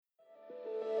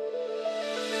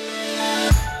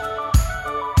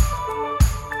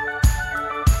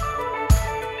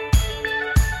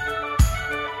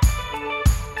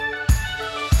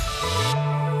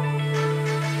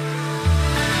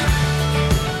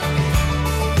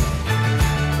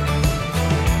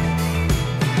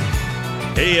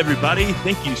Hey, everybody.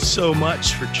 Thank you so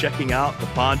much for checking out the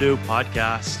Pondo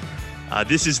podcast.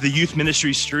 This is the youth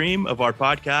ministry stream of our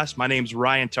podcast. My name's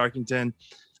Ryan Tarkington,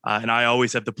 and I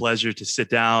always have the pleasure to sit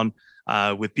down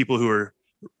with people who are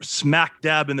smack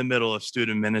dab in the middle of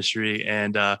student ministry.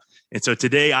 And so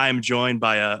today I am joined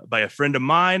by a friend of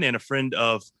mine and a friend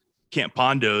of Camp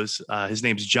Pondo's. His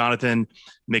name's Jonathan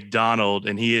McDonald,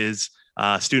 and he is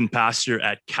student pastor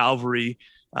at Calvary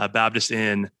Baptist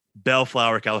in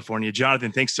Bellflower, California.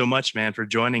 Jonathan, thanks so much, man, for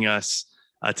joining us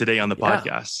today on the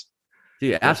podcast.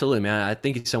 Dude, absolutely, man. I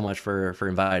thank you so much for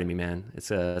inviting me, man. It's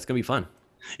gonna be fun.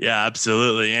 Yeah,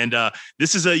 absolutely. And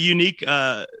this is a unique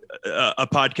a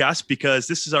podcast because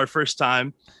this is our first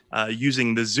time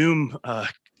using the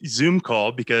Zoom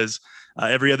call, because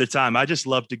every other time I just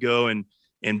love to go and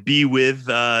be with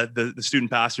the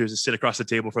student pastors and sit across the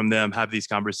table from them, have these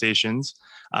conversations.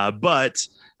 But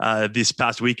this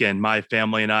past weekend, my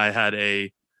family and I had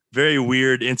a very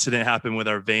weird incident happen with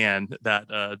our van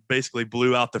that basically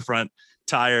blew out the front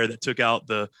tire, that took out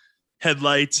the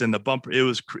headlights and the bumper. It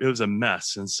was a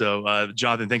mess. And so,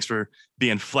 Jonathan, thanks for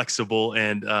being flexible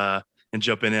and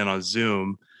jumping in on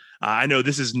Zoom. I know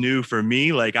this is new for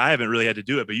me. Like, I haven't really had to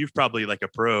do it, but you've probably like a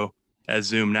pro at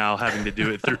Zoom now, having to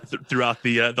do it throughout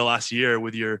the last year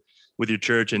with your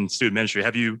church and student ministry.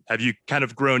 Have you kind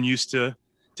of grown used to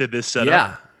this setup?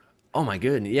 Yeah. Oh my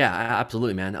goodness. Yeah,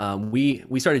 absolutely, man.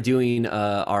 We started doing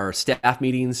our staff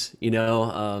meetings,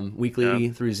 weekly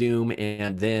through Zoom,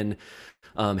 and then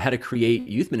had to create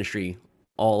youth ministry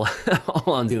all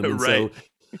on Zoom. And Right.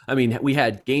 so, I mean, we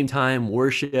had game time,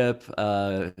 worship,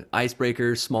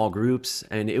 icebreakers, small groups,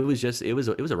 and it was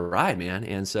a ride, man.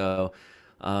 And so,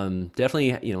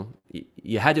 definitely,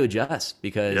 you had to adjust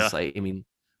because,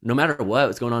 no matter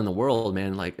what's going on in the world,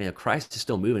 man, Christ is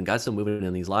still moving. God's still moving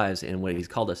in these lives, and what He's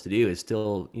called us to do is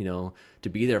still, to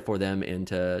be there for them and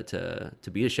to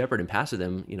be a shepherd and pastor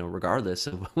them, regardless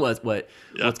of what's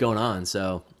going on.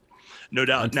 So, no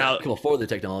doubt. I'm thankful for the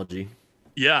technology.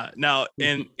 Yeah. Now,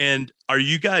 and are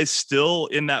you guys still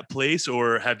in that place,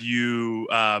 or have you?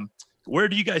 Where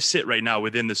do you guys sit right now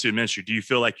within the student ministry? Do you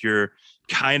feel like you're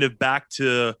kind of back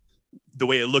to the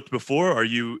way it looked before? Are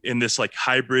you in this like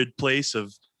hybrid place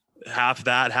of half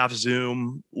that, half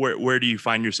Zoom? Where do you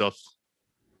find yourself?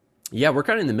 Yeah, we're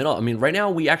kind of in the middle. I mean, right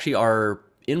now we actually are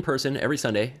in person every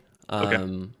Sunday.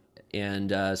 Okay.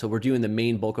 And so we're doing the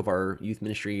main bulk of our youth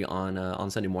ministry on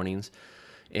Sunday mornings.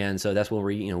 And so that's when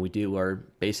we do our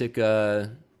basic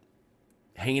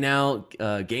hanging out,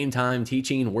 game time,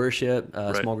 teaching, worship,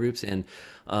 small groups. And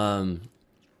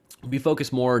we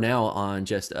focus more now on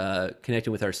just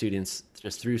connecting with our students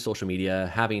just through social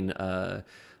media, having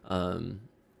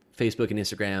Facebook and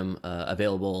Instagram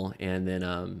available, and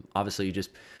then obviously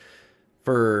just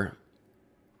for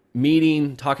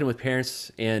meeting, talking with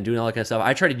parents, and doing all that kind of stuff.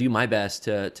 I try to do my best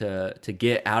to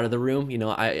get out of the room.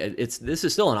 This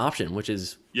is still an option, which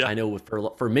is I know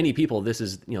for many people this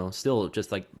is still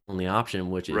just like only option,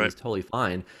 which is totally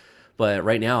fine. But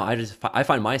right now, I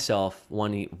find myself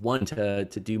wanting to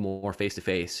do more face to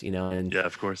face, and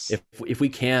of course, if we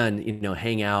can,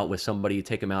 hang out with somebody,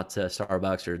 take them out to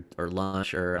Starbucks or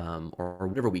lunch or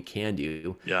whatever we can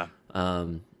do. Yeah.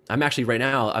 I'm actually right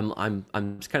now I'm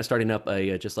kind of starting up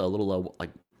just a little like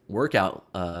workout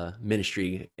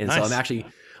ministry, and so I'm actually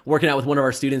working out with one of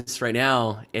our students right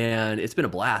now, and it's been a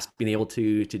blast being able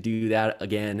to do that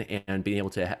again and being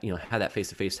able to have that face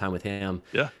to face time with him.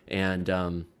 Yeah.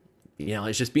 And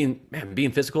it's just being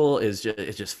physical it's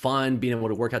just fun, being able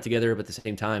to work out together, but at the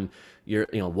same time, your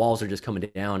walls are just coming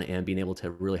down and being able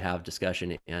to really have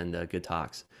discussion and good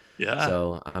talks. Yeah.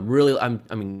 So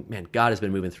God has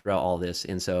been moving throughout all this,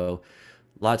 and so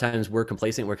a lot of times we're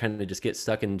complacent. We're kind of just get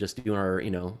stuck in just doing our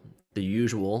the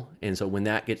usual, and so when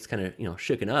that gets kind of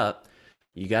shooken up,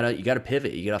 you gotta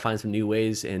pivot. You gotta find some new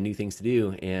ways and new things to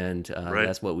do, and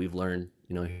that's what we've learned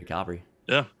here at Calvary.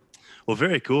 Yeah. Well,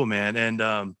 very cool, man. And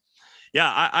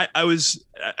I was,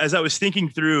 as I was thinking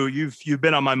through, you've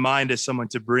been on my mind as someone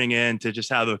to bring in to just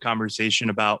have a conversation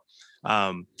about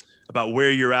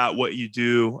where you're at, what you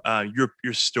do,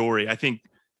 your story. I think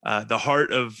the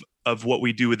heart of what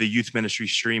we do with the youth ministry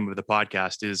stream of the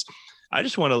podcast is I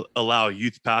just want to allow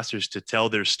youth pastors to tell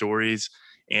their stories.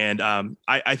 And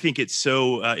I think it's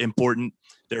so important.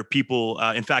 There are people,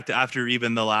 in fact, after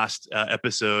even the last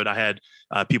episode, I had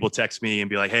people text me and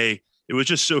be like, "Hey, it was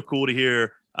just so cool to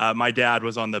hear. My dad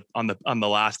was on the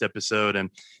last episode, and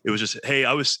it was just, hey,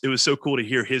 it was so cool to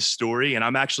hear his story. And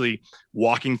I'm actually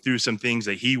walking through some things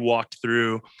that he walked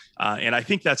through. And I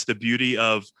think that's the beauty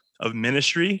of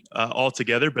ministry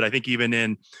altogether. But I think even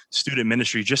in student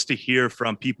ministry, just to hear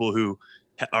from people who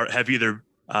have either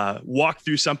walk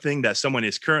through something that someone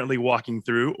is currently walking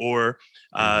through, or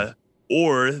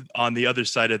on the other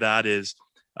side of that is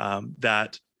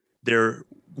that they're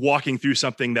walking through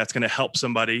something that's going to help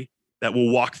somebody that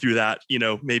will walk through that,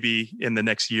 maybe in the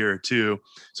next year or two.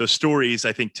 So stories,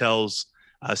 I think, has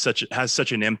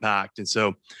such an impact. And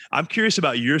so I'm curious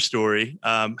about your story.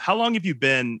 How long have you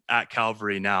been at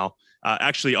Calvary now?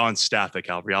 Actually on staff at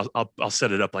Calvary. I'll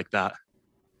set it up like that.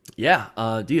 Yeah,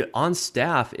 dude, on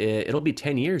staff, it'll be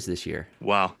 10 years this year.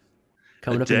 Wow.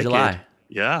 Coming up in July.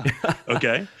 Yeah.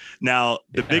 Okay. Now,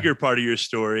 the Yeah. bigger part of your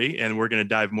story, and we're going to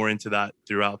dive more into that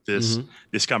throughout this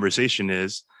conversation,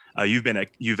 is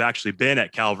you've actually been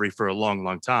at Calvary for a long,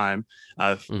 long time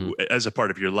as a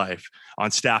part of your life,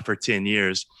 on staff for 10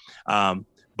 years.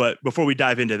 But before we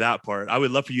dive into that part, I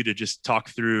would love for you to just talk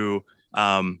through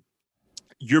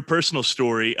your personal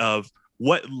story of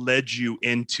what led you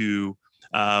into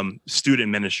student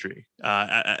ministry,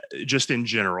 just in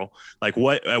general. Like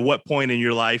at what point in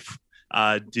your life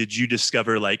did you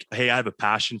discover, like, hey, I have a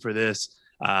passion for this.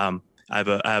 I have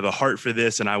a heart for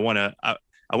this, and I want to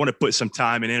put some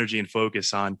time and energy and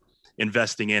focus on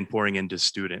pouring into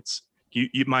students.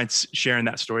 You mind sharing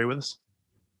that story with us?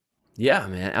 Yeah,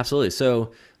 man, absolutely.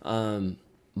 So,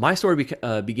 my story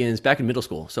begins back in middle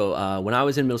school. So, when I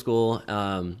was in middle school,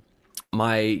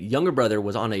 my younger brother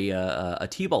was on a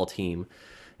t-ball team,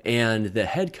 and the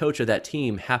head coach of that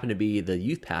team happened to be the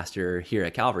youth pastor here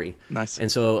at Calvary. Nice.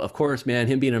 And so, of course, man,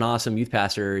 him being an awesome youth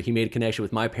pastor, he made a connection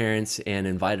with my parents and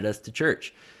invited us to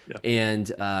church. Yeah.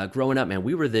 And growing up, man,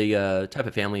 we were the type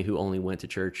of family who only went to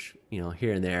church,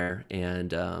 here and there,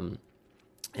 and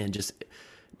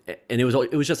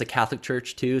it was just a Catholic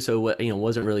church too, so it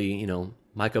wasn't really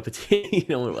my cup of tea.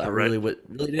 I really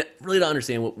didn't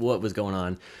understand what was going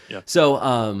on. Yeah.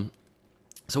 So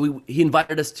he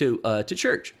invited us to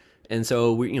church, and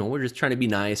so we're just trying to be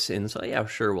nice, and so yeah,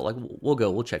 sure, we'll go,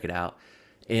 we'll check it out.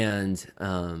 And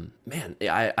man,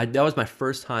 that was my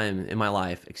first time in my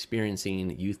life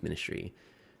experiencing youth ministry.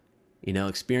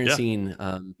 Experiencing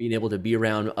being able to be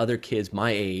around other kids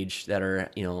my age that are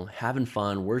having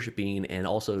fun, worshiping, and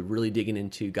also really digging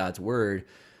into God's word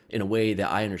in a way that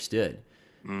I understood.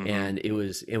 Mm-hmm. And it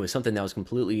was something that was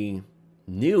completely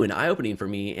new and eye opening for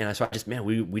me. And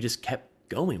we just kept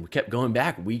going. We kept going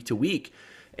back week to week,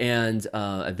 and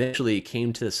eventually it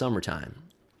came to the summertime.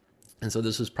 And so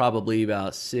this was probably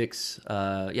about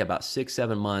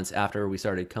 6-7 months after we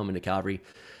started coming to Calvary,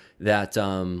 that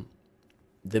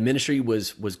the ministry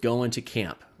was going to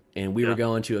camp, and we were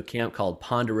going to a camp called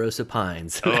Ponderosa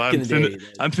Pines.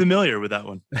 I'm familiar with that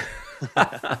one.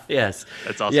 Yes.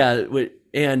 That's awesome. Yeah.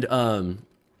 And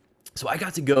so I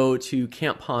got to go to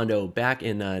Camp Pondo back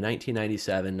in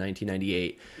 1997,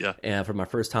 1998 for my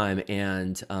first time.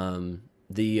 And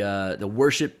the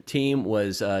worship team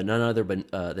was none other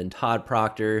than Todd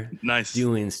Proctor. Nice.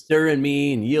 Doing Stirring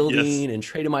Me and Yielding and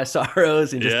Trading My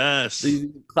Sorrows and just these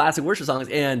classic worship songs.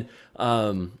 And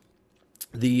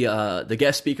the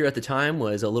guest speaker at the time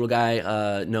was a little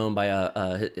guy known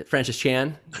by Francis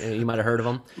Chan. You might have heard of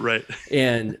him. Right.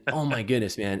 And oh my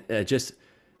goodness, man, just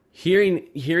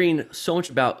hearing so much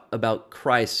about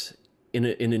Christ in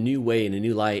a new way, in a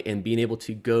new light, and being able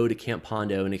to go to Camp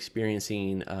Pondo and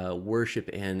experiencing worship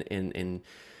and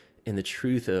the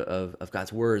truth of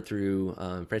God's word through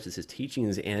Francis's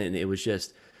teachings. And it was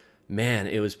just, man,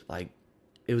 it was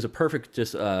a perfect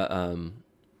just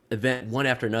event, one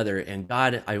after another. And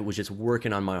God, I was just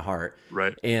working on my heart.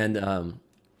 Right. And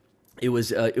it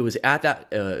was at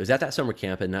that summer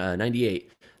camp in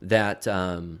 '98 that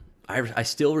I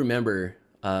still remember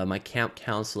my camp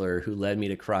counselor who led me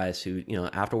to Christ, who,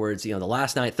 afterwards, the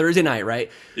last night, Thursday night, right?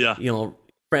 Yeah.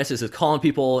 Francis is calling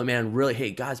people, and man, really,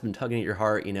 hey, God's been tugging at your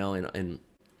heart, and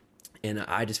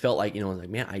I just felt like,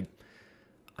 man,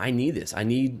 I need this. I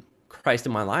need Christ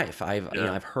in my life.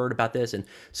 I've heard about this. And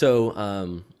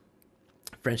so,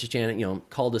 Francis Chan,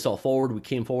 called us all forward. We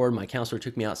came forward. My counselor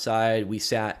took me outside. We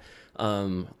sat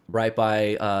right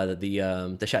by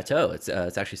the chateau. It's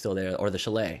actually still there, or the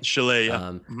chalet. Chalet,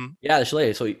 yeah. Yeah, the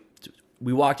chalet. So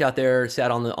we walked out there, sat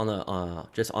on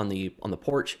the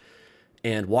porch,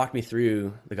 and walked me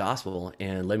through the gospel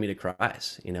and led me to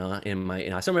Christ. And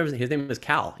I still remember his name was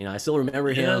Cal. I still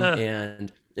remember him,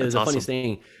 and it was the funniest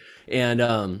thing. And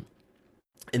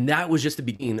that was just the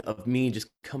beginning of me just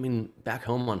coming back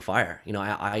home on fire.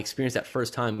 I experienced that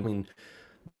first time coming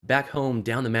back home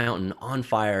down the mountain on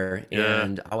fire,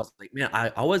 and I was like, man,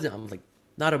 I was like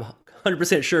not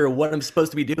 100% sure what I'm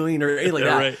supposed to be doing or anything like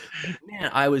that. Right.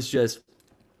 Man, I was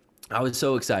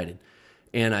so excited.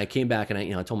 And I came back and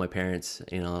I told my parents,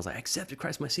 I was like, I accepted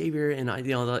Christ my Savior, and and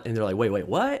they're like, wait,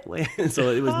 what? Wait. And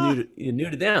so it was new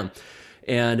to them,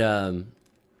 and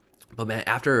but man,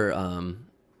 after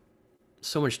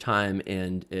so much time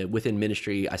and within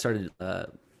ministry, I started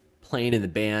playing in the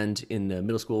band in the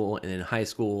middle school and in high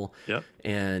school, Yep.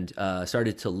 and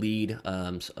started to lead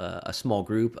a small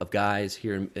group of guys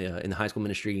here in the high school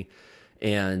ministry,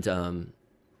 and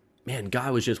man,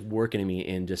 God was just working in me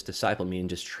and just discipling me and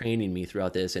just training me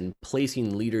throughout this and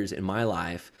placing leaders in my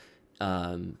life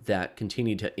that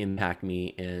continued to impact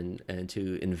me and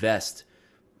to invest,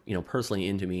 personally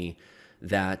into me,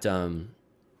 that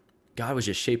God was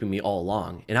just shaping me all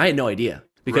along. And I had no idea,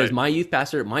 because Right. my youth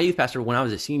pastor, when I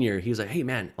was a senior, he was like, hey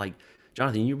man, like,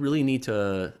 Jonathan, you really need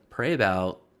to pray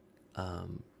about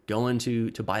going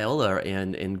to Biola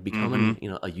and becoming,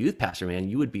 a youth pastor, man.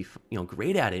 You would be,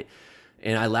 great at it.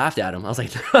 And I laughed at him. I was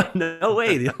like, no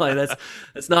way. Like,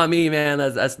 that's not me, man.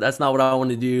 That's not what I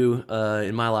want to do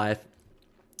in my life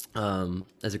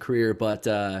as a career. But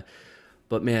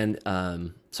man,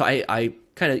 so I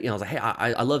kind of, I was like, hey,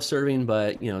 I love serving,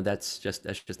 but that's just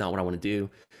not what I want to do.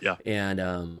 Yeah.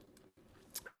 And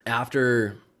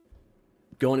after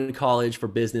going to college for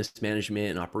business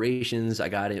management and operations, I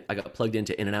got plugged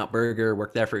into In-N-Out Burger,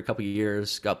 worked there for a couple of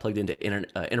years, got plugged into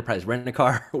Enterprise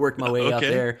Rent-A-Car, worked my way out Okay.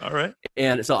 there. All right.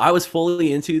 And so I was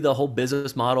fully into the whole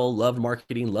business model, loved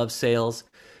marketing, loved sales.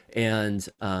 And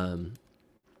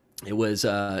it was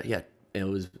 10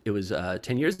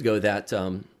 years ago that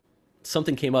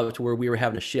something came up to where we were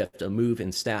having a shift, a move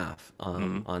in staff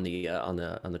on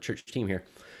the church team here.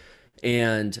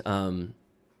 And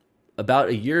about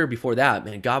a year before that,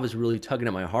 man, God was really tugging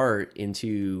at my heart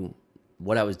into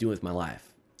what I was doing with my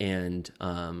life. And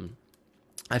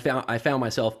I found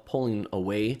myself pulling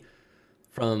away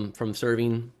from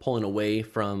serving, pulling away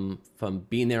from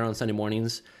being there on Sunday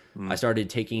mornings. I started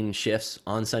taking shifts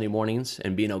on Sunday mornings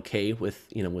and being okay with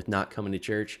not coming to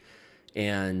church.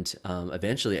 And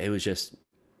eventually, it was just,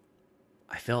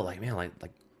 I felt like, man, like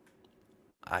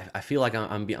I feel like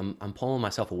I'm pulling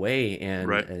myself away, and,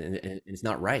 Right. and it's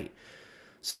not right.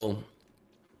 So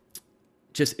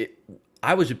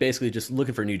I was basically just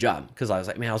looking for a new job, because I was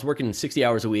like, man, I was working 60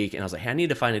 hours a week, and I was like, hey, I need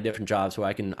to find a different job so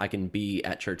I can be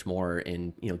at church more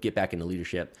and get back into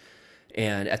leadership.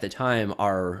 And at the time,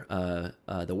 our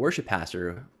the worship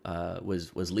pastor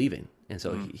was leaving, and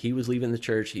so he was leaving the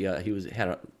church. He had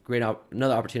a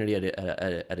another opportunity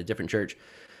at a different church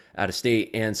out of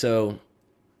state, and so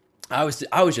I was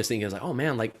just thinking, I was like, oh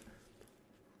man, like,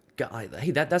 God, like,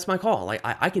 hey, that's my call. Like,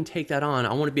 I can take that on.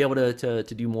 I want to be able to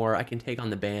do more. I can take on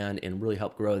the band and really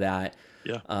help grow that.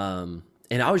 Yeah.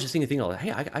 And I was just thinking, like,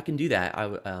 hey, I can do that.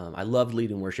 I loved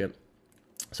leading worship.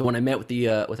 So when I met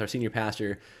with our senior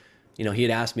pastor, he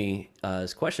had asked me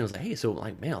this question. I was like, hey, so,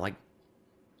 like, man, like,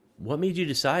 what made you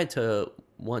decide to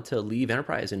want to leave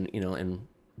Enterprise and and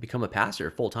become a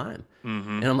pastor full time?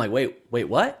 And I'm like, wait,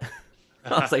 what?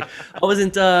 I was like, I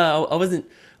wasn't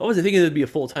thinking it would be a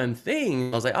full time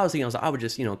thing. I was thinking I would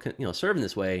just serve in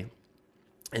this way.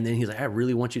 And then he's like, I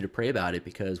really want you to pray about it,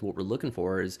 because what we're looking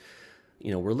for is,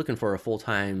 we're looking for a full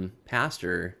time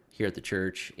pastor here at the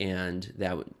church, and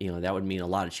that would mean a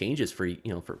lot of changes for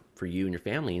for you and your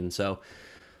family. And so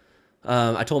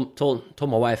I told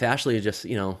my wife Ashley just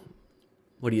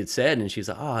what he had said, and she's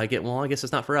like, oh, I guess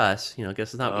it's not for us. I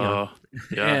guess it's not. Oh,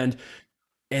 yeah.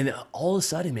 And all of a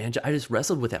sudden, man, I just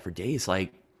wrestled with that for days.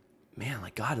 Like, man,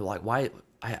 like, God, like, why?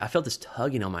 I felt this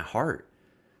tugging on my heart.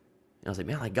 And I was like,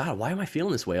 man, like, God, why am I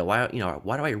feeling this way? Why do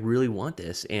I really want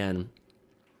this? And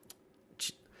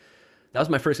that was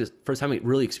my first time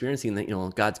really experiencing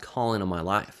that, God's calling on my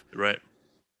life. Right.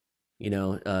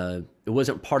 It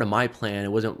wasn't part of my plan.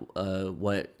 It wasn't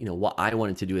what I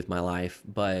wanted to do with my life,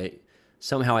 but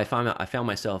somehow I found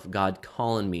myself, God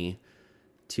calling me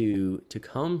to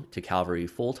come to Calvary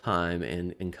full time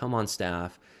and come on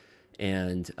staff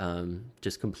and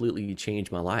just completely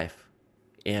change my life.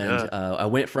 And I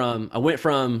went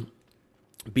from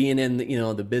being in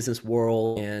the business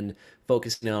world and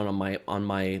focusing on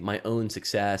my own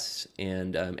success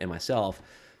and myself,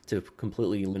 to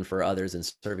completely living for others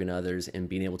and serving others and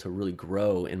being able to really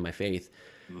grow in my faith.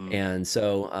 And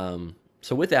so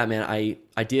with that, man,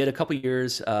 I did a couple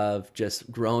years of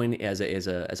just growing as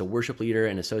a worship leader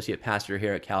and associate pastor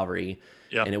here at Calvary.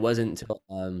 Yeah. And it wasn't until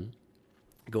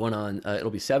going on, it'll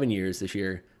be 7 years this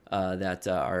year, that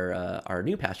our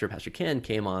new pastor, Pastor Ken,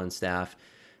 came on staff,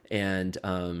 and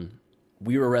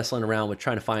we were wrestling around with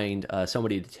trying to find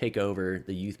somebody to take over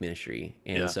the youth ministry.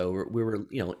 And so we were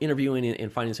interviewing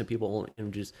and finding some people,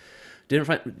 and just didn't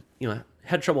find,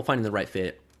 had trouble finding the right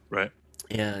fit. Right.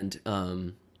 And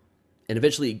And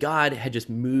eventually God had just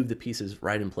moved the pieces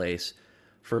right in place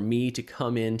for me to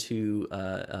come into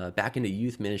back into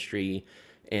youth ministry,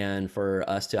 and for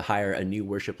us to hire a new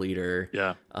worship leader.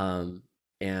 Yeah.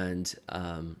 And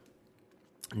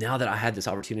Now that I had this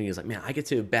opportunity, it's like, man, I get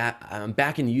to I'm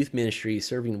back in youth ministry,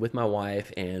 serving with my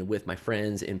wife and with my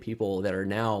friends and people that are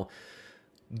now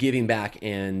giving back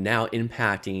and now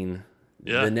impacting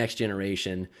Yeah. the next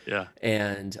generation. Yeah.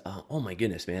 And oh my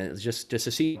goodness, man, it's just to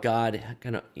see God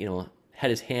kind of, had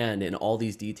his hand in all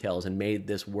these details and made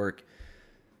this work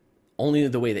only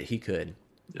the way that he could.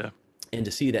 Yeah. And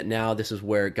to see that now this is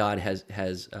where God has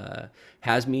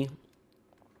me,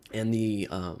 and the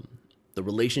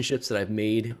relationships that I've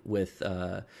made with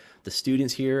the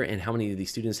students here, and how many of these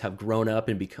students have grown up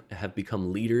and have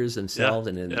become leaders themselves,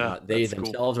 and then they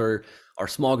themselves cool. are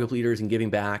small group leaders and giving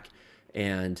back.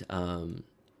 And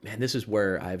man, this is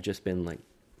where I've just been like,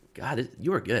 God,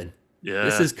 you are good. Yeah.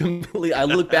 This is completely, I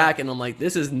look back and I'm like,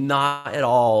 this is not at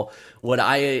all what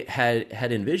I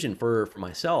had envisioned for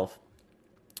myself.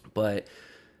 But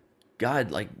God,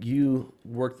 like, you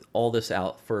worked all this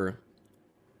out for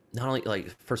not only like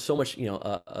for so much,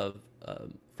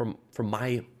 from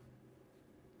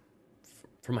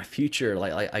my future.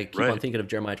 Like I keep Right. on thinking of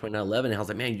Jeremiah 29:11, and I was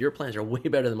like, man, your plans are way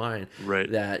better than mine.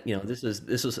 Right. That,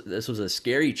 this was a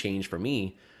scary change for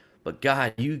me. But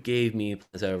God, you gave me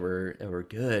plans that were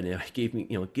good, and it gave me,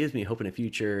 it gives me hope in the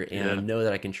future, and I know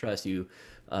that I can trust you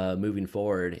moving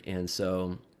forward. And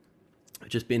so I've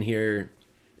just been here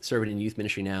serving in youth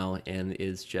ministry now, and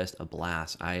it's just a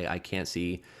blast. I can't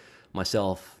see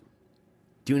myself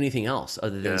do anything else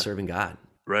other than serving God.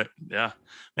 Right. Yeah,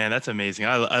 man, that's amazing.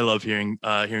 I love hearing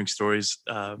stories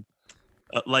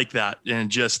like that. And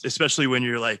just, especially when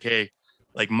you're like, hey,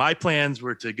 like, my plans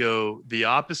were to go the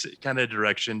opposite kind of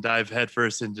direction, dive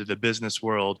headfirst into the business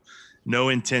world. No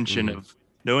intention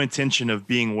of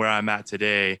being where I'm at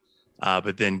today.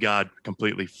 But then God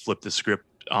completely flipped the script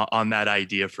on that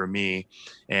idea for me.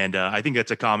 And I think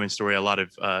that's a common story. A lot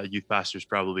of youth pastors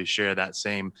probably share that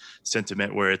same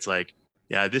sentiment, where it's like,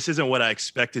 yeah, this isn't what I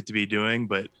expected to be doing,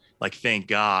 but like, thank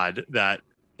God that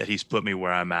he's put me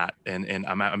where I'm at, and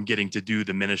I'm getting to do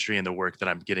the ministry and the work that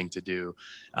I'm getting to do.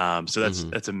 So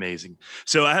that's amazing.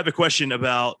 So I have a question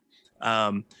about,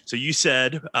 so you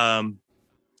said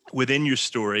within your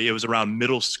story, it was around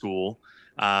middle school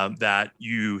that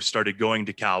you started going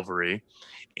to Calvary.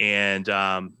 And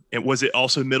was it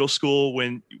also middle school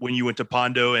when you went to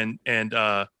Pondo and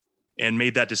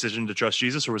made that decision to trust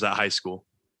Jesus, or was that high school?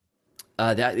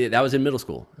 That was in middle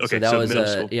school. Okay, so that was middle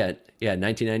school.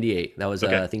 1998. That was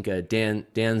Okay. I think Dan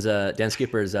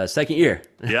Skipper's second year.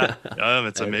 Yeah,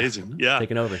 that's amazing. Yeah,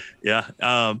 taking over. Yeah,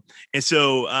 and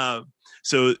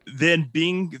so then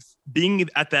being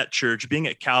at that church, being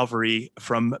at Calvary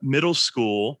from middle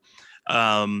school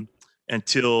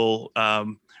until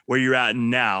where you're at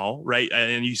now, right?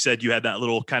 And you said you had that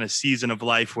little kind of season of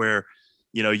life where,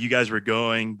 you guys were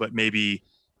going, but maybe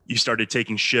you started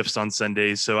taking shifts on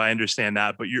Sundays. So I understand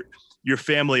that, but your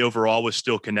family overall was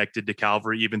still connected to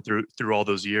Calvary even through all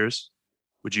those years.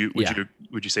 Would you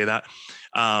say that?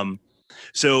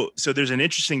 So there's an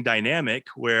interesting dynamic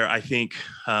where I think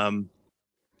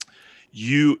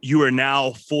you are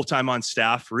now full-time on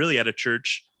staff, really, at a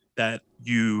church that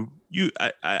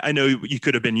I know you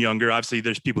could have been younger. Obviously,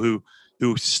 there's people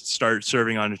who start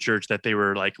serving on a church that they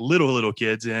were like little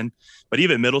kids in, but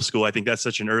even middle school, I think that's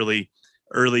such an early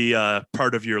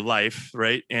part of your life,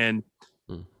 right? And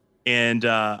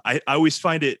I always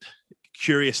find it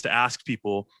curious to ask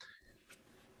people,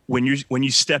 when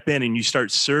you step in and you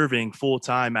start serving full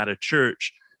time at a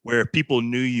church where people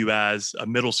knew you as a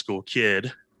middle school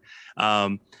kid,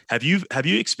 have you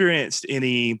experienced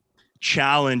any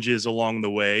challenges along the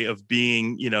way of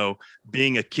being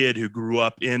a kid who grew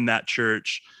up in that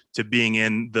church to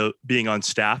being on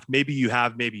staff? Maybe you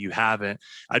have, maybe you haven't.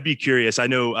 I'd be curious. I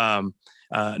know,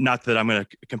 not that I'm going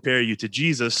to compare you to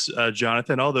Jesus,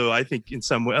 Jonathan, although I think in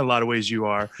a lot of ways you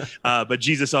are. But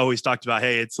Jesus always talked about,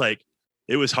 hey, it's like,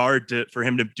 it was hard for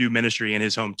him to do ministry in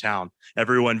his hometown.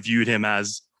 Everyone viewed him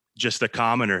as just a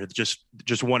commoner,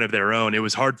 just one of their own. It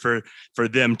was hard for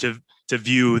them to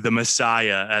view the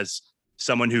Messiah as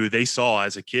someone who they saw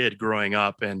as a kid growing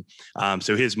up. And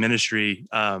so his ministry,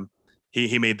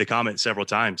 he made the comment several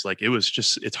times, like,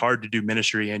 it's hard to do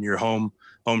ministry in your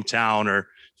hometown, or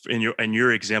in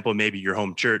your example, maybe your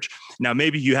home church. Now,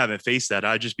 maybe you haven't faced that.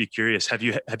 I'd just be curious. Have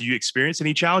you experienced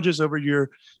any challenges over your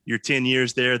 10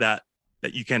 years there that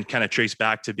you can kind of trace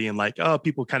back to being like, oh,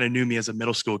 people kind of knew me as a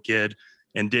middle school kid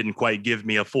and didn't quite give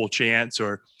me a full chance?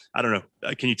 Or I don't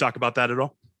know. Can you talk about that at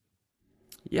all?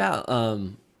 Yeah.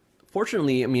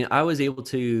 fortunately, I mean, I was able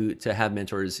to have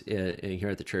mentors here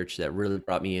at the church that really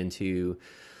brought me into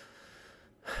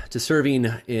to serving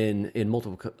in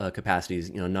multiple capacities.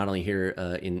 You know, not only here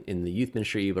in the youth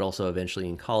ministry, but also eventually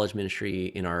in college ministry.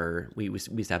 In our we used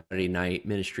to have Saturday night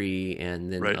ministry,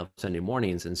 and then Right. Sunday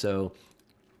mornings. And so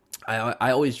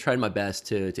I always tried my best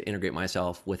to integrate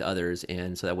myself with others,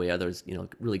 and so that way others, you know,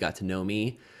 really got to know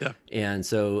me. Yeah. And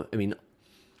so, I mean,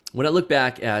 when I look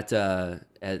back at the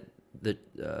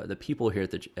people here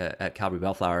at Calvary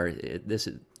Bellflower,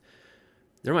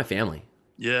 they're my family,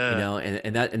 you Yeah. know,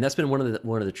 and that's been one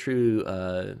of the true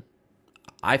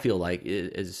I feel like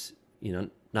is, you know,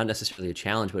 not necessarily a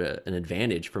challenge, but an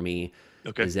advantage for me,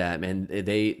 Okay. is that, man,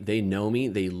 they know me,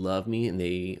 they love me, and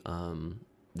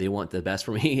they want the best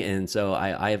for me. And so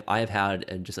I've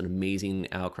had just an amazing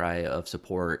outcry of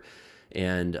support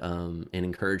and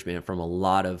encouragement from a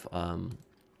lot of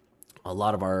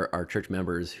our church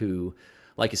members who,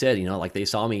 like you said, you know, like they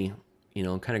saw me, you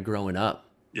know, kind of growing up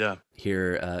Yeah.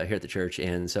 here at the church.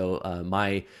 And so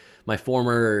my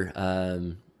former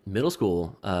middle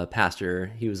school pastor,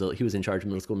 he was in charge of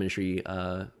middle school ministry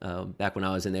back when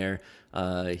I was in there.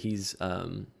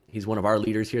 He's one of our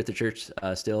leaders here at the church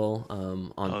still,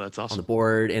 Oh, that's on the awesome.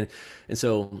 board. And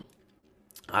so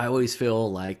I always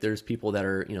feel like there's people that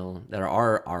are, you know, that are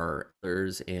our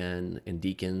elders and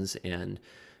deacons, and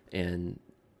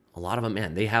a lot of them,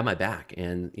 man, they have my back.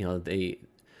 And you know,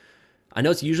 I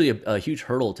know it's usually a huge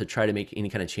hurdle to try to make any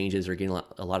kind of changes or getting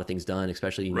a lot of things done,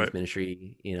 especially in Right. youth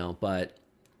ministry, you know. But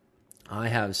I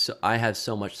have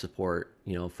so much support,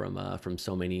 you know, from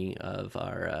so many of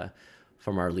our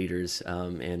from our leaders,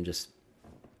 and just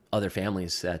other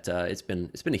families, that it's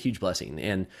been a huge blessing.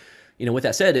 And you know, with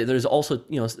that said, there's also,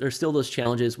 you know, there's still those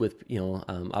challenges with, you know,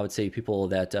 I would say people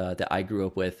that I grew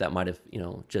up with that might have, you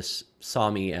know, just saw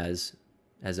me as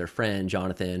their friend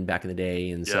Jonathan back in the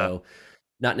day. And Yeah. so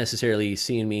not necessarily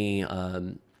seeing me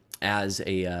as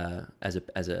a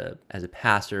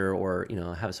pastor, or, you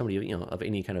know, have somebody, you know, of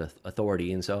any kind of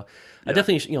authority. And so I Yeah.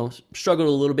 definitely, you know, struggled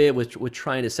a little bit with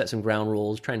trying to set some ground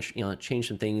rules, trying to, you know, change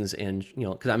some things. And you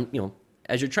know, because I'm, you know,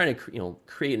 as you're trying to, you know,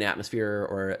 create an atmosphere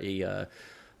or a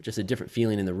just a different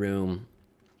feeling in the room,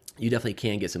 you definitely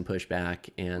can get some pushback.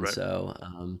 And Right. so,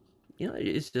 you know,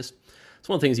 it's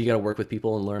one of the things you got to work with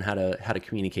people and learn how to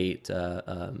communicate, you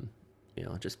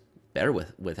know, just better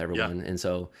with Yeah. everyone. And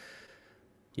so,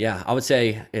 yeah, I would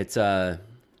say it's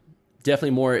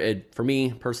definitely more for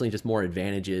me personally, just more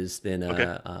advantages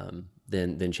Okay.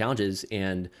 than challenges.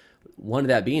 And one of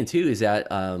that being too is that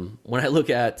when I look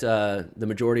at the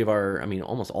majority of our, I mean,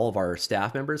 almost all of our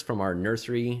staff members, from our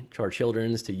nursery to our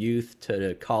children's to youth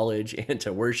to college and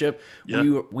to worship,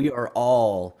 Yeah. we are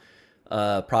all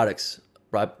products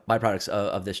byproducts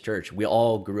of this church. We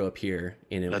all grew up here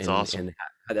That's awesome. and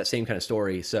had that same kind of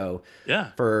story. So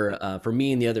Yeah. for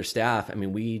me and the other staff, I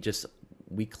mean,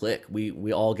 we click.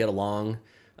 We all get along.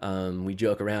 We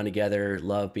joke around together.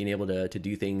 Love being able to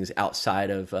do things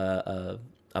outside of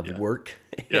Yeah. work,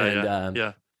 Yeah. and Yeah.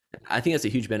 Yeah. I think that's a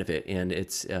huge benefit. And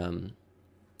it's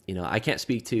you know, I can't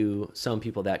speak to some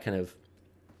people that kind of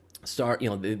start, you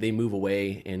know, they move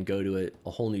away and go to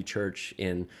a whole new church,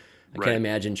 and I can't Right.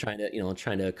 imagine trying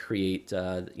to create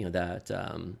you know,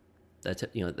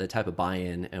 you know, the type of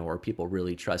buy-in, or people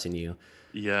really trusting you.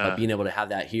 But Yeah. being able to have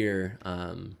that here,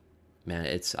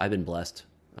 man, I've been blessed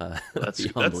beyond That's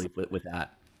belief with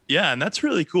that. yeah, and that's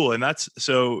really cool. And that's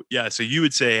so yeah. So you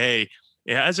would say, hey,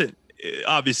 it hasn't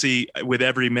obviously with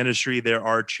every ministry there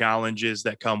are challenges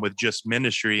that come with just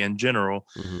ministry in general,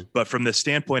 Hmm. but from the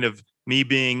standpoint of me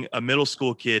being a middle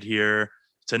school kid here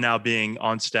to now being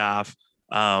on staff,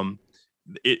 um,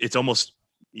 it's almost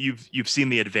you've seen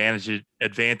the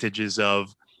advantages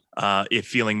of it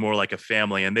feeling more like a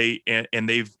family, and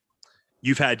they've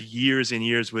you've had years and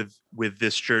years with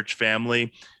this church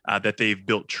family that they've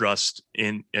built trust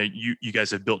in. You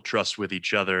guys have built trust with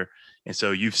each other, and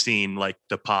so you've seen like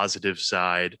the positive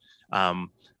side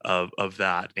of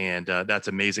that, and that's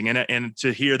amazing. And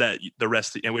to hear that the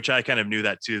rest, and which I kind of knew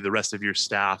that too, the rest of your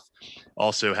staff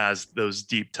also has those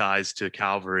deep ties to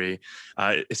Calvary.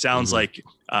 It sounds Hmm. like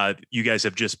you guys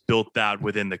have just built that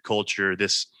within the culture.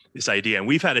 This idea, and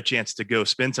we've had a chance to go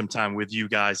spend some time with you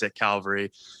guys at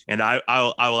Calvary, and I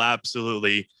will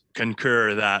absolutely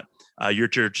concur that your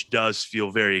church does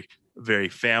feel very very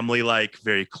family like,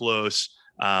 very close,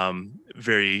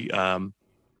 very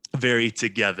very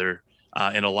together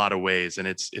in a lot of ways, and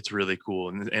it's really cool,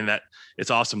 and that it's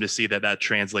awesome to see that that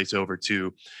translates over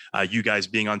to you guys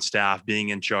being on staff, being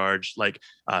in charge, like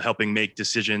helping make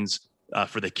decisions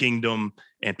for the kingdom,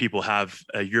 and people have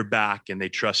your back and they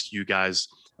trust you guys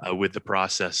with the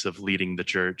process of leading the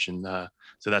church. And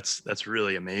So that's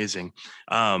really amazing.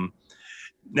 Um,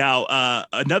 Now,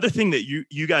 another thing that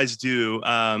you guys do,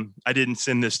 I didn't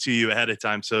send this to you ahead of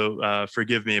time, so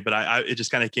forgive me, but it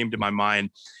just kind of came to my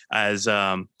mind as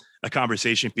a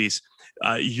conversation piece.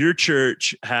 Your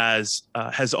church has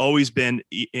always been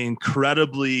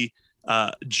incredibly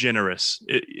generous.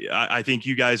 I think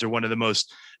you guys are one of the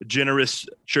most generous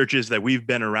churches that we've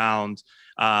been around.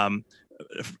 Um,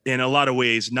 in a lot of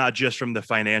ways, not just from the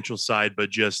financial side,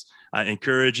 but just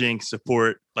encouraging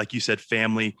support, like you said,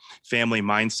 family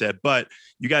mindset. But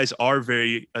you guys are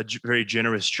very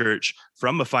generous church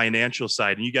from a financial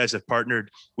side, and you guys have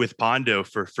partnered with Pondo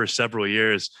for several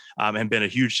years, and been a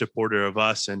huge supporter of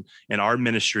us and our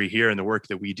ministry here and the work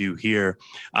that we do here.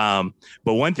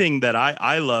 But one thing that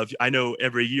I love, I know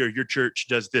every year your church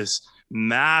does this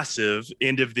massive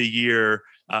end of the year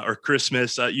or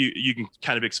Christmas. You can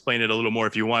kind of explain it a little more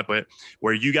if you want, but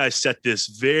where you guys set this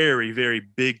very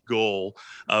big goal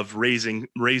of raising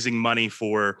money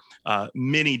for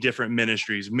many different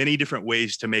ministries, many different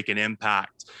ways to make an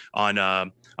impact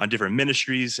on different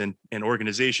ministries and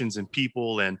organizations and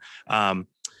people and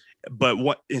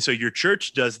so your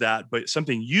church does that, but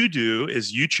something you do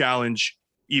is you challenge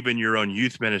even your own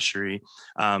youth ministry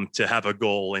to have a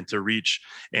goal and to reach.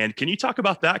 And can you talk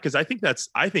about that? Because I think that's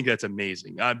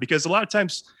amazing. Because a lot of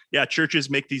times, yeah, churches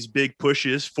make these big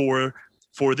pushes for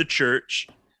the church,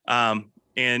 and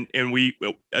I'm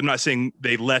not saying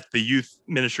they let the youth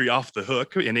ministry off the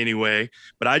hook in any way,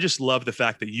 but I just love the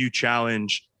fact that you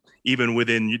challenge even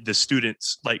within the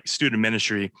students, like student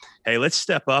ministry. Hey, let's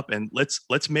step up and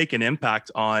let's make an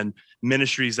impact on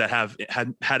ministries that have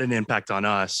had an impact on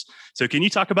us. So can you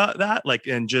talk about that, like,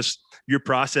 and just your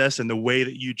process and the way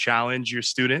that you challenge your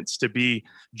students to be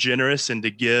generous and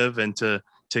to give and to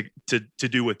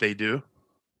do what they do?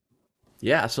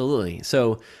 Yeah, absolutely.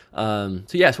 So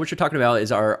yes, what you're talking about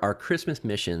is our Christmas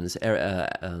missions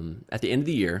at the end of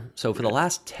the year. So for the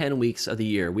last 10 weeks of the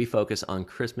year, we focus on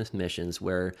Christmas missions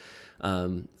where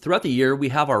throughout the year we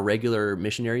have our regular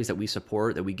missionaries that we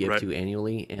support, that we give to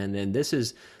annually. And then this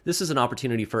is an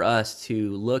opportunity for us to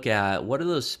look at what are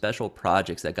those special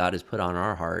projects that God has put on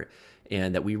our heart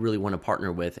and that we really want to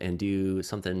partner with and do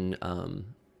something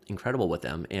incredible with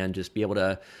them, and just be able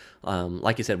to,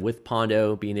 like you said, with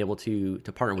Pondo, being able to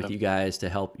partner with you guys to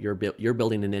help your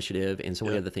building initiative and so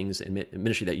many other things in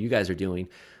ministry that you guys are doing,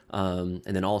 and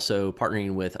then also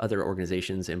partnering with other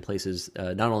organizations and places,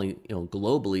 not only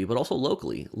globally but also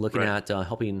locally, looking at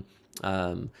helping.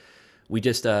 We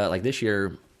just like this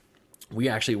year, we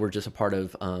actually were just a part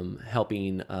of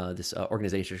helping this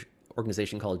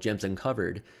organization called Gems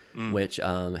Uncovered, which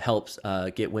helps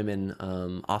get women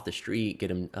off the street, get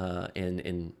them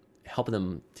and helping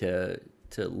them to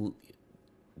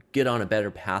get on a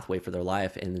better pathway for their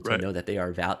life and to know that they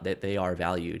are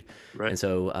valued. And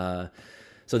so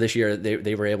this year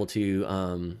they were able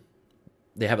to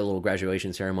they have a little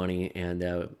graduation ceremony,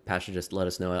 and pastor just let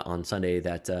us know on Sunday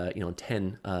that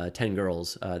 10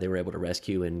 girls they were able to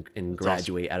rescue and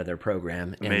graduate out of their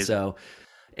program. Amazing.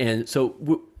 And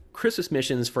so Christmas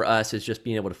missions for us is just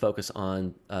being able to focus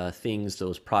on things,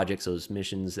 those projects, those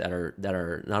missions that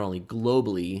are not only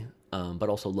globally but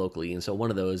also locally. And so one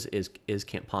of those is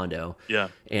Camp Pondo. Yeah.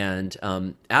 And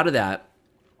out of that,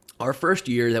 our first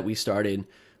year that we started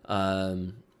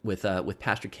with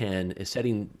Pastor Ken is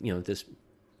setting this,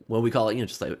 what we call it,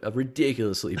 just like a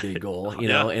ridiculously big goal,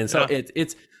 and so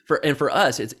it's for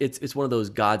us, it's one of those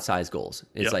God-sized goals.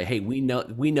 It's like, hey, we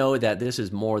know that this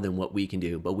is more than what we can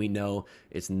do, but we know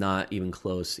it's not even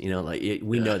close. We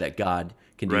know that God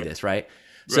can do this, right?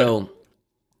 So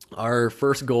our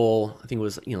first goal, I think,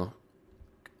 was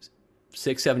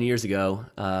 6-7 years ago,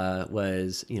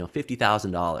 was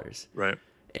 $50,000, right?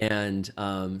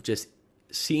 And just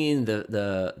seeing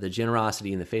the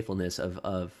generosity and the faithfulness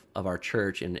of our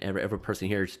church and every person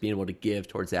here, just being able to give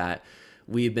towards that.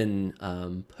 We've been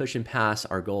pushing past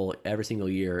our goal every single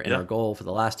year, and our goal for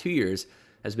the last 2 years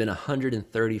has been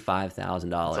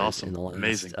 $135,000 in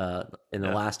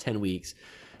the last 10 weeks.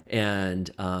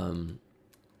 And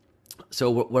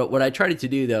so what I tried to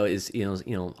do though is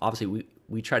obviously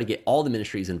we try to get all the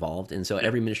ministries involved, and so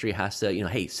every ministry has to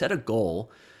hey, set a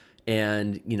goal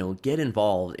and get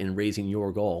involved in raising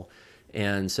your goal.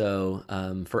 And so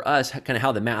for us, kind of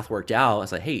how the math worked out,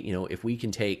 it's like, hey, if we can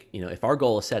take, if our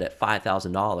goal is set at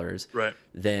 $5,000, right,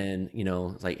 then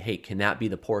it's like, hey, can that be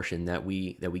the portion that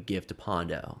we give to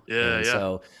Pondo? Yeah.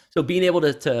 So being able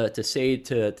to say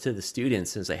to the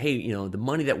students and say, hey, the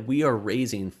money that we are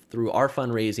raising through our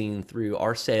fundraising, through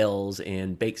our sales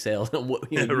and bake sales,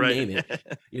 you name it.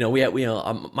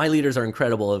 My leaders are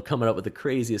incredible of coming up with the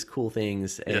craziest cool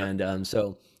things, and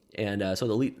so And so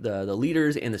the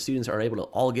leaders and the students are able to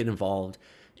all get involved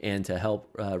and to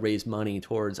help raise money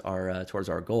towards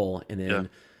our goal. Yeah.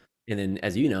 And then,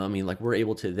 as you know, I mean, like we're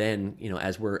able to then,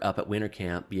 as we're up at winter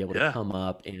camp, be able to Yeah. come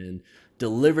up and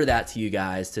deliver that to you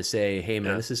guys to say, hey,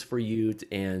 man, Yeah. this is for you.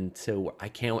 And so I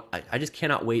just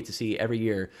cannot wait to see every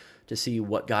year to see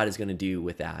what God is going to do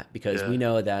with that, because we Yeah.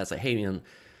 know that it's like, hey, man,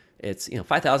 it's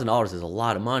 $5,000 is a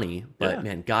lot of money, but Yeah.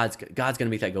 man, God's going to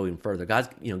make that go even further. God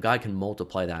can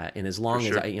multiply that, and as For long as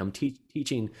sure. I'm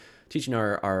teaching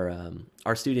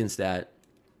our students that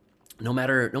no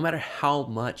matter how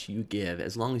much you give,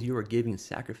 as long as you are giving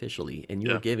sacrificially and you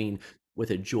are Yeah. giving with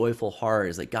a joyful heart,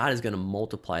 is like God is going to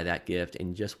multiply that gift,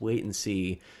 and just wait and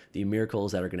see the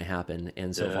miracles that are going to happen.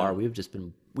 And so Yeah. far,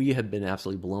 we have been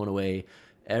absolutely blown away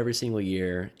every single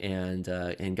year, and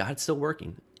God's still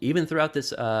working even throughout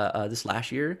this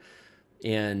last year.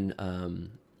 And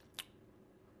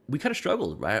we kind of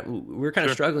struggled, right? We were kind of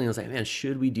Sure. struggling. I was like, man,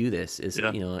 should we do this?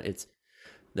 Yeah. It's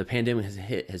the pandemic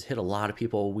has hit a lot of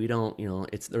people. We don't,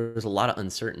 it's there's a lot of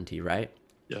uncertainty, right?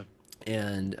 Yeah.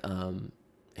 And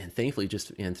thankfully,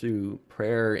 just and through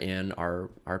prayer and our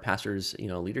pastor's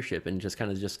leadership, and just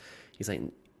he's like,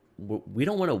 we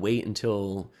don't want to wait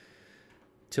until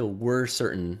we're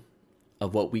certain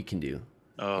of what we can do.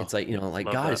 Oh, It's like, like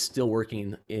love God that. is still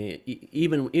working,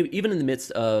 even in the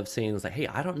midst of saying, it's like, hey,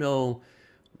 I don't know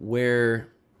where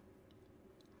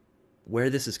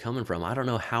this is coming from. I don't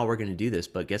know how we're going to do this,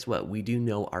 but guess what? We do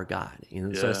know our God.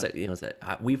 So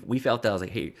Yeah. we felt that. I was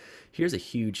like, hey, here's a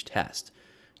huge test.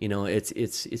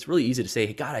 It's really easy to say,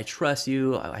 hey, God, I trust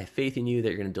you. I have faith in you that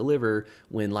you're going to deliver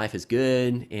when life is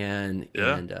good and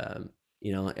Yeah.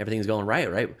 everything's going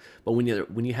right, right? But when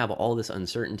you have all this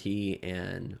uncertainty,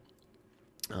 and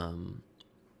um,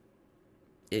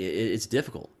 it's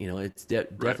difficult. It's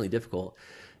Right. definitely difficult.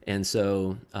 And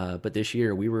so, but this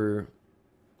year we were,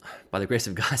 by the grace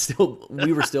of God,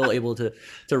 we were still able to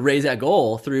raise that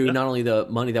goal through Yeah. not only the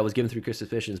money that was given through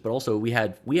Christmas Missions, but also we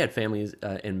had families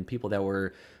and people that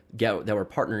were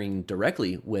partnering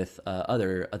directly with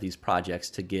other of these projects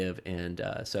to give. And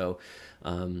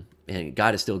and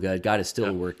God is still good. God is still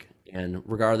Yeah. at work, and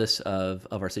regardless of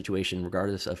our situation,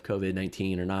 regardless of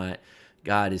COVID-19 or not,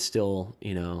 God is still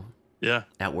Yeah.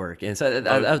 at work. And so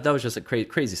Love it. that was just a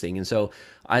crazy thing. And so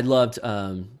I loved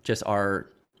just our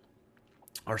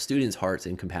students' hearts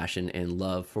and compassion and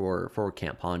love for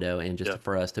Camp Pondo, and just Yeah.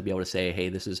 for us to be able to say, hey,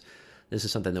 this is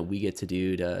something that we get to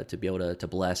do to be able to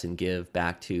bless and give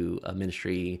back to a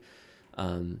ministry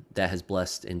that has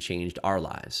blessed and changed our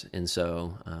lives. And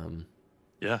so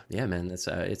Yeah. yeah, man, that's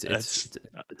That's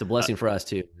it's a blessing for us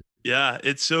too. yeah,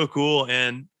 it's so cool.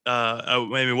 And I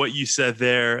mean, what you said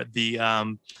there,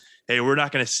 hey, we're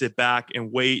not going to sit back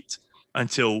and wait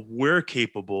until we're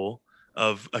capable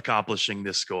of accomplishing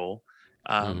this goal.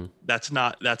 Hmm. That's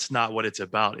not what it's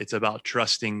about. It's about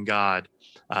trusting God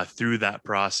through that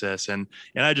process. And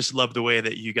I just love the way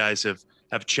that you guys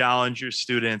have challenged your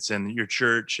students and your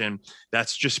church, and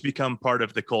that's just become part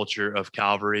of the culture of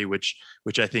Calvary, which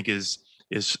I think is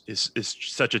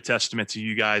such a testament to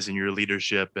you guys and your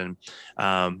leadership. And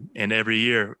every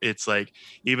year it's like,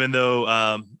 even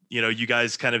though you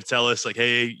guys kind of tell us like,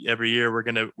 hey, every year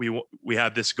we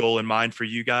have this goal in mind for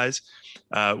you guys,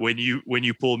 when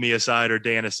you pull me aside or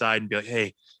Dan aside and be like,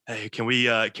 hey, can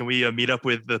we meet up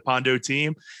with the Pondo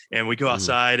team, and we go Hmm.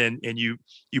 outside and you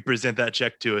present that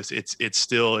check to us, it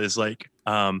still is like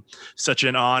such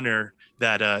an honor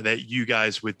that you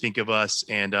guys would think of us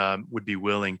and would be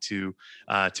willing to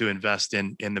invest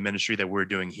in the ministry that we're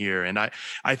doing here. And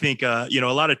I think a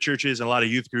lot of churches and a lot of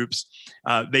youth groups,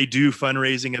 they do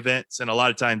fundraising events, and a lot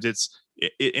of times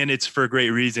and it's for great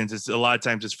reasons. It's a lot of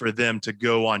times it's for them to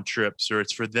go on trips, or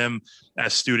it's for them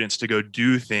as students to go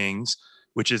do things,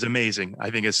 which is amazing. I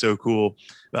think it's so cool.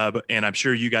 And I'm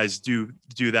sure you guys do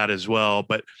that as well.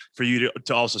 But for you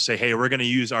to also say, hey, we're going to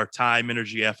use our time,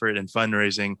 energy, effort, and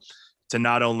fundraising to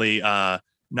not only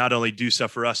do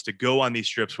stuff for us to go on these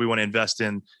trips, we want to invest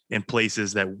in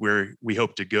places that we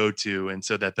hope to go to, and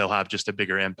so that they'll have just a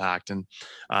bigger impact. And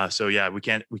so yeah, we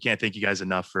can't thank you guys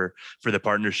enough for the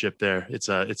partnership there.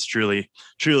 It's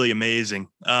truly amazing.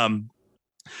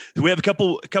 We have a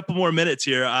couple more minutes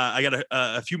here. I got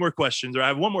a few more questions, or I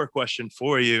have one more question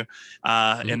for you,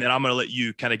 Hmm. and then I'm going to let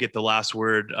you kind of get the last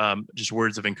word, just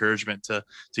words of encouragement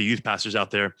to youth pastors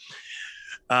out there.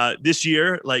 This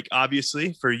year, like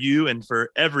obviously for you and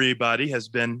for everybody, has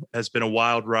been a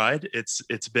wild ride.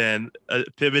 It's been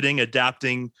pivoting,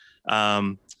 adapting,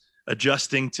 um,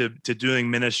 adjusting to doing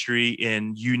ministry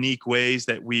in unique ways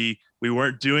that we we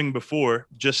weren't doing before,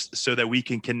 just so that we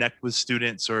can connect with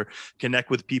students or connect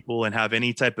with people and have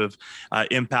any type of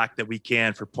impact that we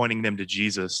can for pointing them to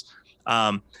Jesus.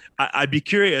 I'd be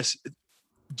curious,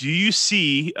 do you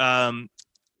see,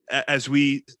 as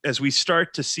we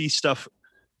start to see stuff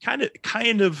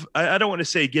kind of I don't want to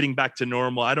say getting back to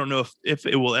normal. I don't know if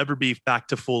it will ever be back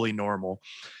to fully normal.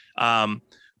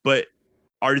 But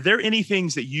are there any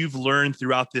things that you've learned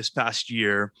throughout this past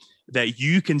year that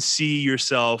you can see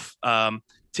yourself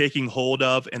taking hold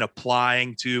of and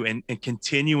applying to and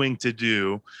continuing to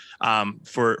do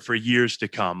for years to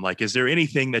come? Like, is there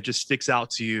anything that just sticks out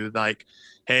to you? Like,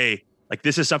 hey, like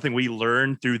this is something we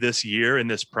learned through this year in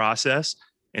this process.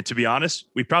 And to be honest,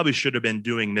 we probably should have been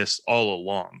doing this all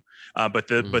along. But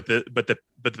the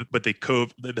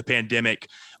pandemic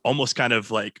almost kind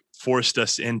of like forced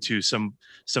us into some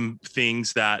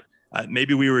things that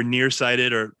maybe we were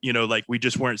nearsighted, or like we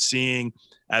just weren't seeing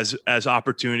as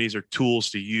opportunities or tools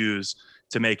to use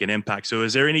to make an impact. So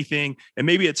is there anything, and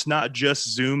maybe it's not just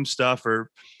Zoom stuff or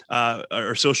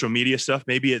social media stuff,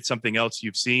 maybe it's something else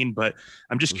you've seen, but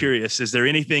I'm just curious, is there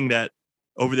anything that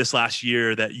over this last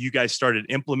year that you guys started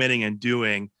implementing and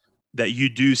doing that you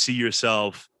do see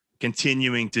yourself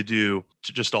continuing to do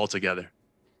just all together?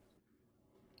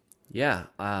 Yeah.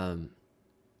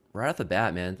 Right off the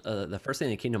bat, man, the first thing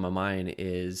that came to my mind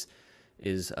is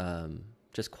just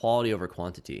quality over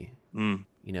quantity.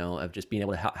 Of just being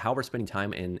able to how we're spending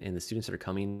time and the students that are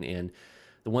coming. And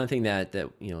the one thing that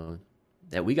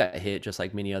that we got hit, just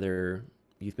like many other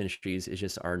youth ministries, is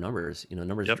just our numbers.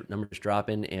 Numbers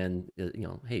dropping, and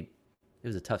hey, it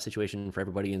was a tough situation for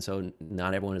everybody, and so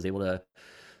not everyone is able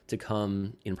to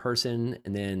come in person.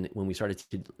 And then when we started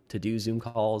to do Zoom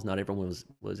calls, not everyone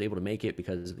was able to make it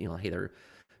because hey,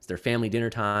 it's their family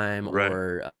dinner time, right,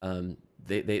 or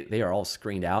they are all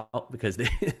screened out because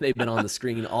they've been on the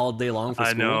screen all day long for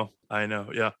school. I know,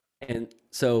 yeah. And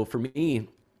so for me,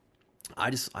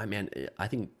 I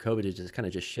think COVID has just kind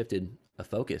of just shifted a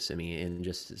focus in me, and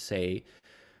just to say,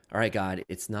 all right, God,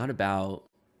 it's not about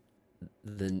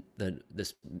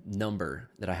this number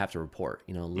that I have to report.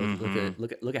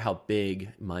 Look at how big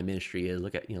my ministry is.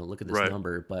 Look at this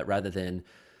number, but rather than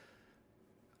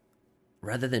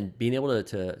being able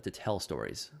to tell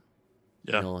stories.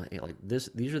 Like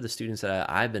these are the students that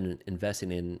I've been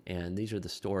investing in, and these are the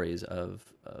stories of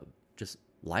just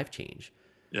life change.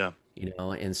 Yeah.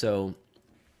 And so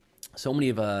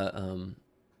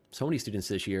many students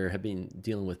this year have been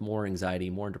dealing with more anxiety,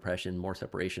 more depression, more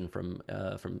separation from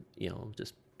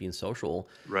just being social.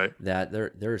 Right. That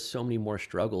there are so many more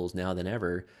struggles now than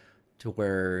ever, to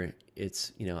where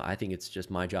it's I think it's just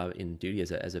my job in duty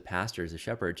as a pastor, as a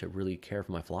shepherd, to really care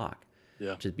for my flock.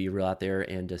 Yeah. Just be real out there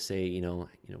and to say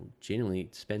genuinely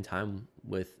spend time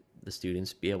with the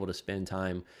students, be able to spend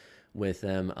time with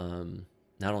them,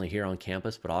 not only here on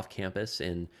campus but off campus.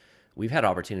 And we've had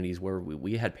opportunities where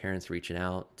we had parents reaching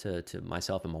out to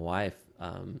myself and my wife,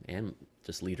 and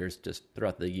just leaders just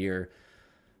throughout the year,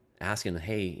 asking,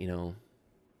 hey,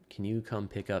 can you come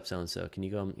pick up so and so? Can you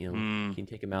go? Can you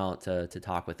take them out to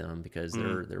talk with them, because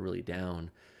they're really down.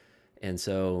 And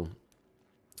so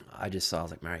I was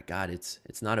like, all right, God,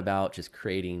 it's not about just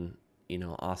creating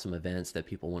awesome events that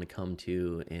people want to come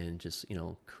to and just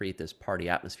create this party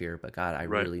atmosphere, but God, I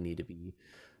really need to be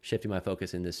shifting my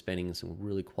focus into spending some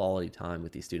really quality time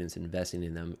with these students, investing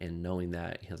in them, and knowing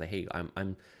that like, hey,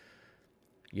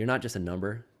 you're not just a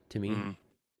number to me.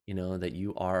 That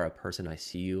you are a person. I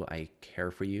see you, I care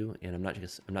for you, and I'm not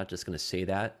just going to say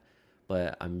that,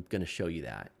 but I'm going to show you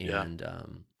that. And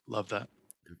love that.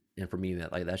 And for me,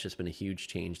 that's just been a huge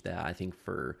change, that I think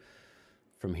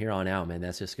from here on out, man,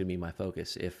 that's just going to be my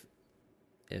focus. If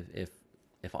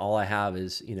all I have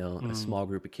is a small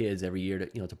group of kids every year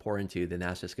to pour into, then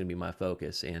that's just going to be my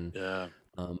focus. And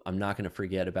I'm not going to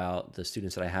forget about the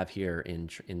students that I have here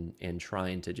in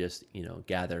trying to just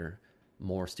gather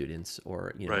more students,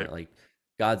 or like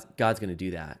God's going to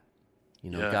do that.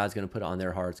 God's going to put it on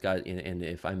their hearts. God, and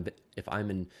if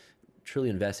I'm truly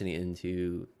investing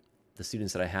into the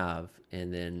students that I have,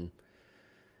 and then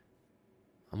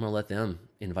I'm going to let them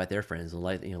invite their friends, and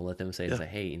let them say,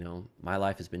 hey, my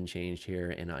life has been changed here,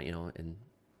 and and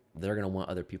they're going to want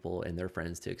other people and their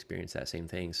friends to experience that same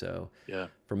thing. So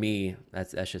for me,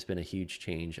 that's just been a huge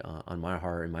change on my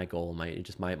heart, and my goal,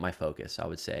 my focus, I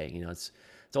would say.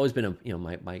 It's always been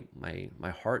my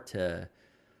heart to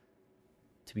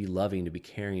be loving, to be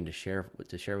caring, to share with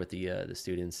the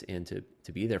students, and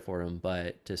to be there for them,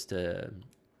 but just to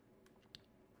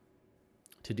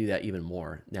do that even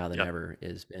more now than ever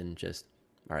has been just,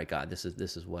 all right, God, this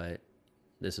is what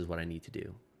I need to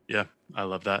do. Yeah, I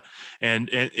love that. And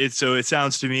it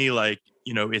sounds to me like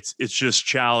it's just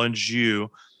challenged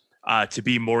you to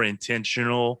be more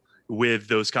intentional with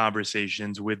those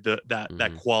conversations, with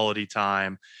that quality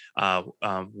time,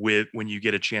 with when you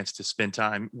get a chance to spend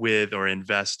time with or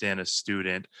invest in a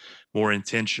student, more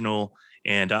intentional.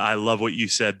 And I love what you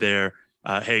said there.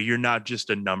 Hey, you're not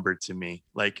just a number to me.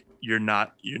 Like you're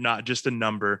not just a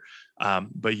number,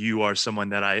 but you are someone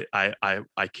that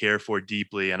I care for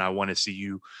deeply, and I want to see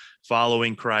you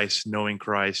following Christ, knowing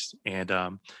Christ,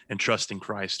 and trusting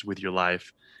Christ with your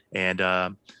life. And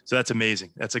so that's amazing.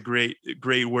 That's a great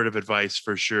word of advice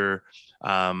for sure,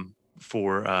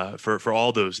 for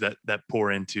all those that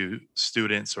pour into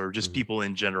students or just people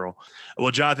in general.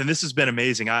 Well, Jonathan, this has been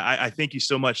amazing. I thank you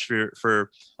so much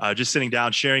for just sitting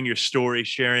down, sharing your story,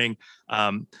 sharing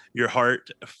your heart,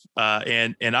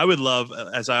 and I would love,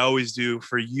 as I always do,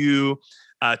 for you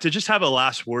to just have a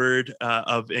last word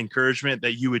of encouragement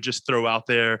that you would just throw out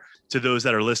there to those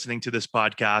that are listening to this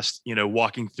podcast,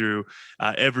 walking through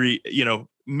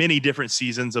many different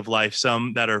seasons of life,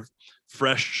 some that are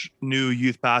fresh, new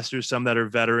youth pastors, some that are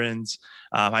veterans.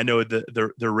 I know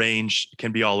the range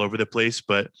can be all over the place,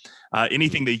 but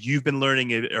anything that you've been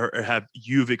learning or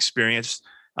you've experienced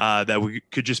that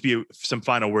could just be some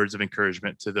final words of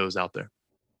encouragement to those out there.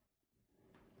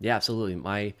 Yeah, absolutely.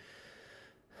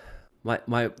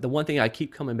 The one thing I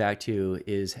keep coming back to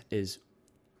is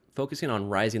focusing on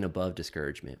rising above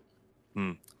discouragement.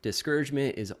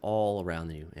 Discouragement is all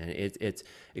around you, and it's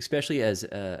especially as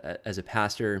a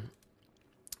pastor.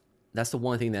 That's the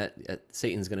one thing that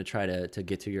Satan's going to try to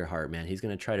get to your heart, man. He's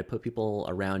going to try to put people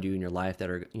around you in your life that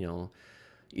are,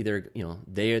 either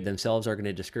they themselves are going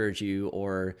to discourage you,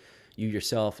 or you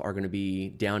yourself are going to be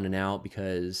down and out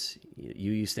because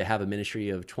you used to have a ministry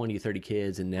of 20, 30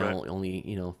 kids, and now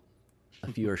only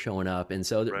a few are showing up. And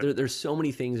so there's so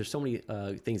many things. There's so many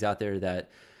things out there that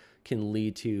can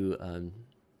lead to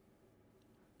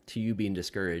you being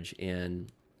discouraged.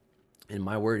 And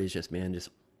my word is just, man, just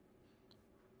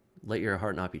let your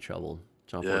heart not be troubled.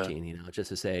 John 14, just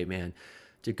to say, man,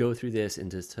 to go through this and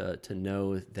just to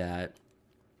know that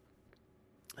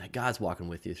God's walking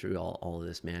with you through all of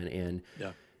this, man.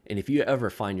 And if you ever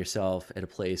find yourself at a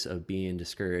place of being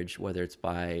discouraged, whether it's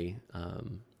by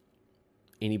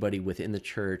anybody within the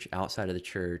church, outside of the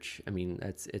church, I mean,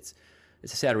 it's a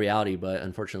sad reality, but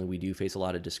unfortunately we do face a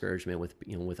lot of discouragement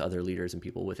with other leaders and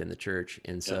people within the church.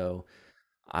 And so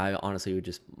I honestly would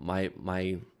just, my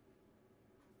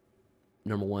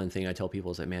number one thing I tell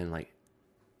people is that, man, like,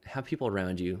 have people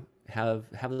around you, have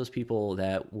those people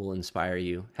that will inspire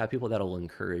you, have people that will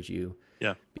encourage you.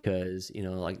 Yeah. Because,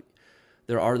 like,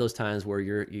 there are those times where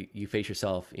you face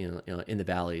yourself, in the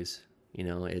valleys.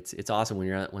 It's awesome when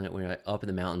you're up in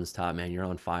the mountains top, man, you're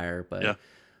on fire, but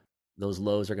those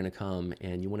lows are going to come,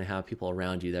 and you want to have people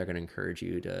around you that are going to encourage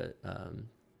you to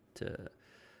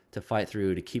fight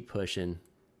through, to keep pushing,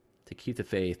 to keep the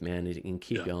faith, man, and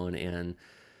keep going, and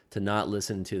to not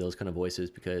listen to those kind of voices,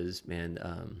 because, man,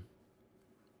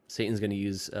 Satan's going to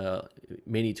use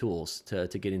many tools to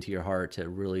get into your heart, to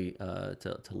really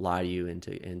to lie to you and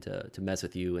to mess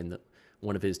with you. And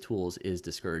one of his tools is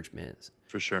discouragement.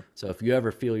 For sure. So if you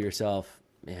ever feel yourself,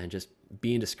 man, just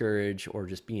being discouraged, or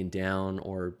just being down,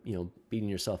 or beating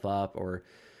yourself up, or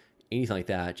anything like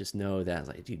that, just know that,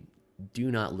 like, dude,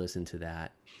 do not listen to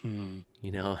that.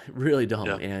 Really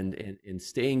don't. And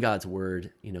stay in God's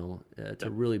word, to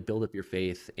really build up your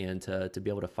faith, and to be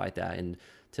able to fight that, and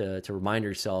to remind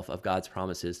yourself of God's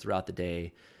promises throughout the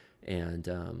day.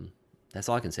 And that's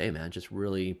all I can say, man. Just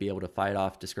really be able to fight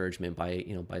off discouragement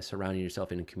by surrounding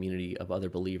yourself in a community of other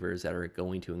believers that are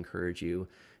going to encourage you,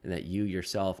 and that you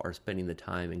yourself are spending the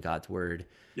time in God's word,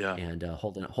 and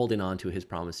holding on to his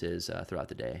promises throughout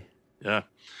the day. Yeah.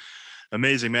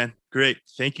 Amazing, man. Great.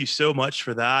 Thank you so much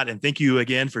for that. And thank you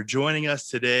again for joining us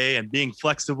today and being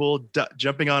flexible,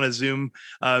 jumping on a Zoom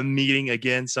meeting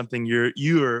again, something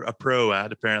you're a pro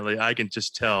at, apparently. I can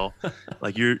just tell,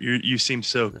 like, you seem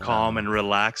so calm and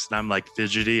relaxed, and I'm like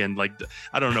fidgety, and like,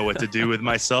 I don't know what to do with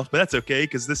myself, but that's okay,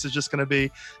 because this is just going to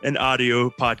be an audio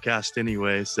podcast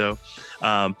anyway. So,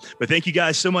 but thank you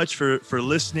guys so much for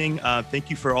listening. Thank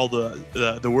you for all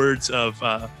the words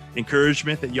of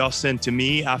encouragement that y'all send to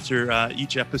me after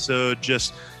each episode.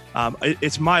 Just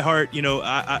it's my heart,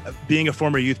 I being a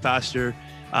former youth pastor,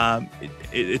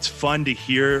 it's fun to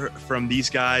hear from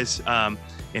these guys and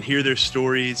hear their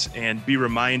stories, and be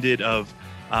reminded of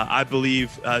I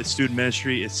believe student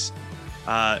ministry is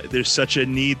there's such a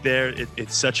need there.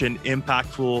 It's such an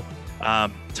impactful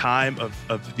time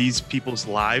of these people's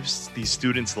lives, these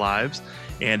students' lives,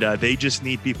 and they just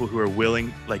need people who are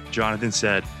willing, like Jonathan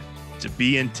said, to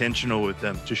be intentional with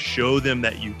them, to show them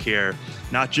that you care,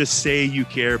 not just say you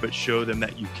care, but show them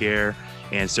that you care.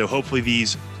 And so hopefully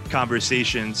these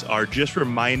conversations are just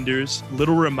reminders,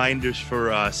 little reminders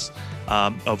for us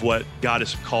of what God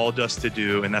has called us to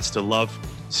do. And that's to love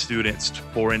students, to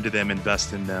pour into them,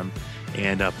 invest in them,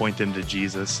 and point them to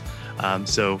Jesus.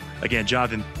 So again,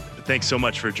 Jonathan, thanks so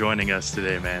much for joining us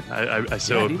today, man. I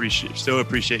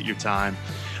appreciate your time.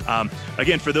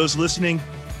 Again, for those listening,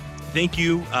 thank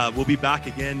you. We'll be back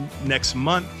again next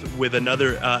month with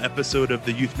another episode of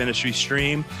the Youth Ministry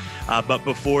Stream. But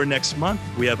before next month,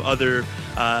 we have other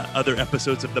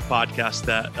episodes of the podcast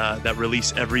that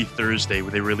release every Thursday.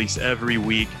 They release every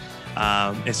week.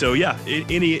 And so, yeah,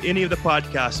 any of the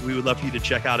podcasts, we would love for you to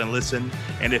check out and listen.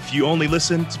 And if you only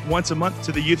listen once a month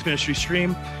to the Youth Ministry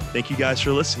Stream, thank you guys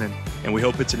for listening. And we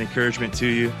hope it's an encouragement to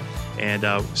you. And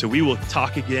so we will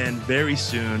talk again very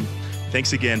soon.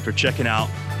 Thanks again for checking out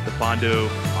the Bondo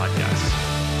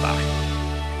Podcast. Bye.